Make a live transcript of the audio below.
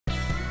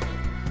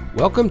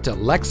Welcome to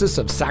Lexus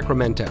of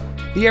Sacramento,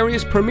 the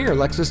area's premier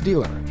Lexus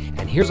dealer.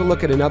 And here's a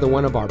look at another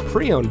one of our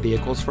pre-owned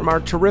vehicles from our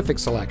terrific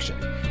selection,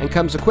 and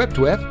comes equipped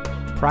with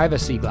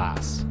privacy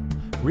glass,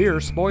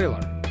 rear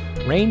spoiler,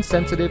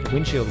 rain-sensitive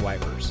windshield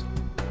wipers,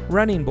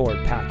 running board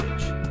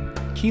package,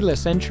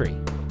 keyless entry,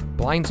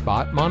 blind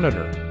spot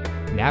monitor,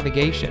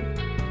 navigation,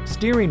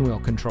 steering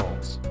wheel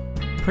controls,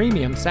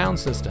 premium sound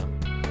system,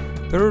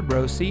 third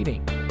row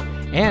seating,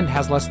 and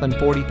has less than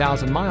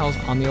 40,000 miles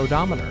on the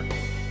odometer.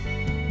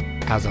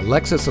 As a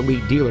Lexus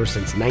Elite dealer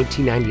since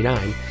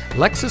 1999,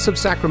 Lexus of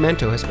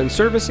Sacramento has been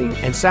servicing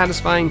and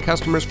satisfying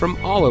customers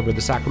from all over the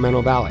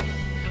Sacramento Valley.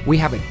 We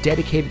have a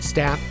dedicated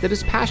staff that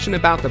is passionate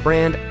about the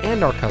brand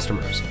and our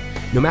customers.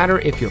 No matter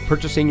if you're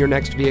purchasing your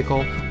next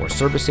vehicle or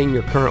servicing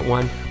your current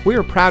one, we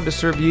are proud to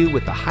serve you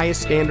with the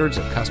highest standards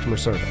of customer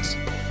service.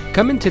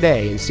 Come in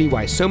today and see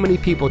why so many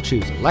people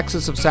choose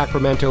Lexus of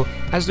Sacramento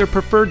as their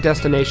preferred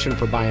destination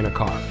for buying a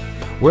car.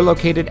 We're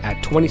located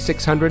at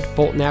 2600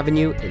 Fulton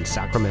Avenue in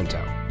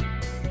Sacramento.